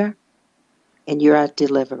Savior and you're our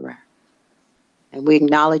deliverer. And we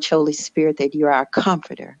acknowledge, Holy Spirit, that you're our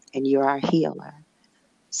comforter and you're our healer.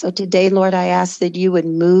 So today, Lord, I ask that you would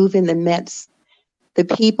move in the midst, the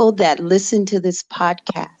people that listen to this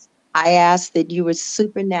podcast, I ask that you would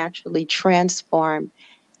supernaturally transform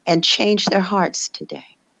and change their hearts today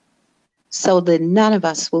so that none of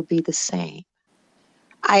us will be the same.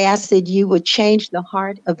 I ask that you would change the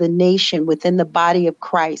heart of the nation within the body of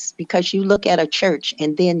Christ, because you look at a church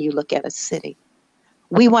and then you look at a city.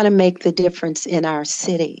 We want to make the difference in our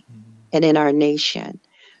city and in our nation.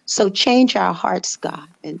 So change our hearts, God,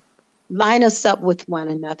 and line us up with one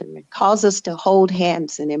another and cause us to hold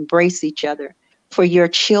hands and embrace each other for your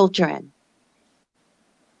children,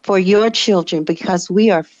 because we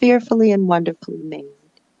are fearfully and wonderfully made.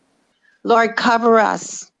 Lord, cover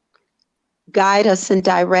us, guide us and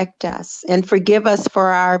direct us, and forgive us for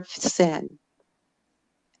our sin,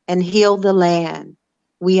 and heal the land.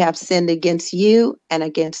 We have sinned against you and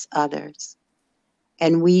against others,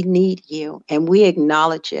 and we need you, and we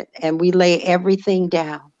acknowledge it, and we lay everything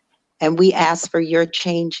down, and we ask for your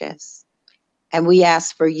changes, and we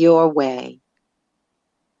ask for your way.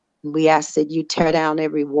 We ask that you tear down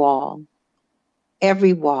every wall,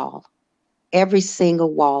 every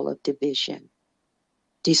single wall of division.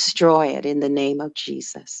 Destroy it in the name of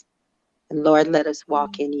Jesus. And Lord, let us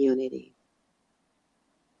walk in unity.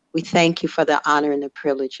 We thank you for the honor and the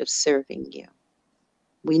privilege of serving you.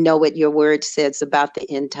 We know what your word says about the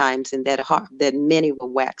end times, and that many will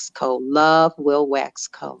wax cold. Love will wax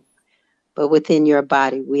cold. But within your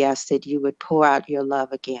body, we ask that you would pour out your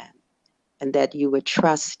love again, and that you would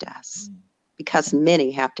trust us, because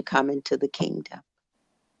many have to come into the kingdom.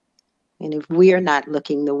 And if we are not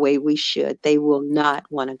looking the way we should, they will not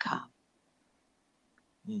want to come.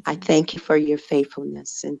 I thank you for your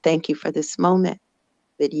faithfulness, and thank you for this moment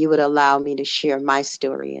that you would allow me to share my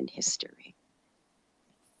story and history.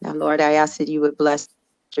 Now, Lord, I ask that you would bless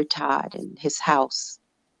Mr. Todd and his house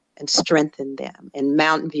and strengthen them, and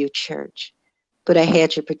Mountain View Church. Put a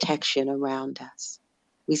hedge of protection around us.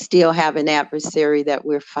 We still have an adversary that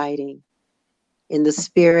we're fighting in the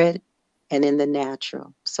spirit and in the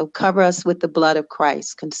natural. So cover us with the blood of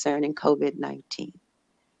Christ concerning COVID-19,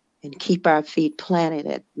 and keep our feet planted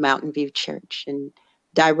at Mountain View Church and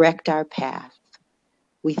direct our path.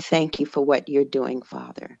 We thank you for what you're doing,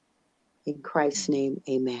 Father. In Christ's name,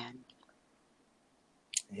 amen.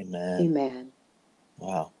 Amen. Amen.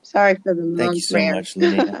 Wow. Sorry for the long Thank you so prayer. much,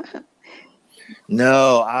 Linnea.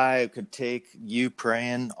 No, I could take you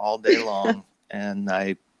praying all day long, and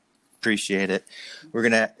I appreciate it. We're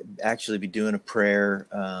going to actually be doing a prayer.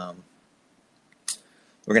 We're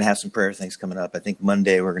going to have some prayer things coming up. I think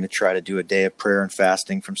Monday we're going to try to do a day of prayer and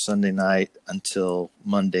fasting from Sunday night until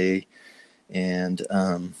Monday. And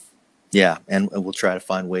and we'll try to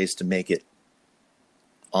find ways to make it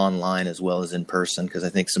online as well as in person, because I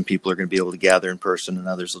think some people are going to be able to gather in person and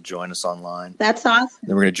others will join us online. That's awesome.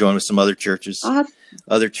 Then we're going to join with some other churches, Awesome.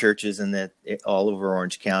 All over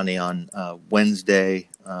Orange County on Wednesday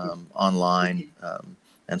online.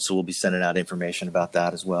 And so we'll be sending out information about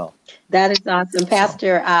that as well. That is awesome.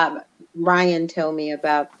 Pastor Ryan told me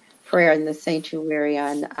about prayer in the sanctuary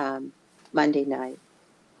on Monday night.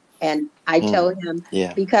 And I told him,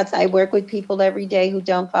 because I work with people every day who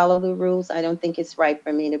don't follow the rules, I don't think it's right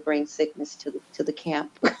for me to bring sickness to the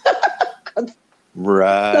camp.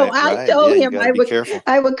 Right. So I told him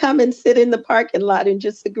I would come and sit in the parking lot and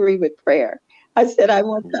just agree with prayer. I said, I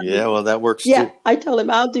want something. Yeah, well, that works too. too. I told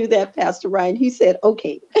him, I'll do that, Pastor Ryan. He said,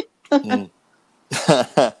 okay.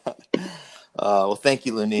 Well, thank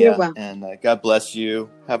you, Linnea, and God bless you.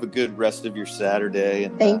 Have a good rest of your Saturday,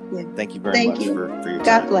 and thank you. Thank you very much for your time.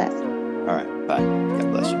 God bless. All right, bye.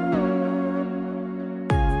 God bless you.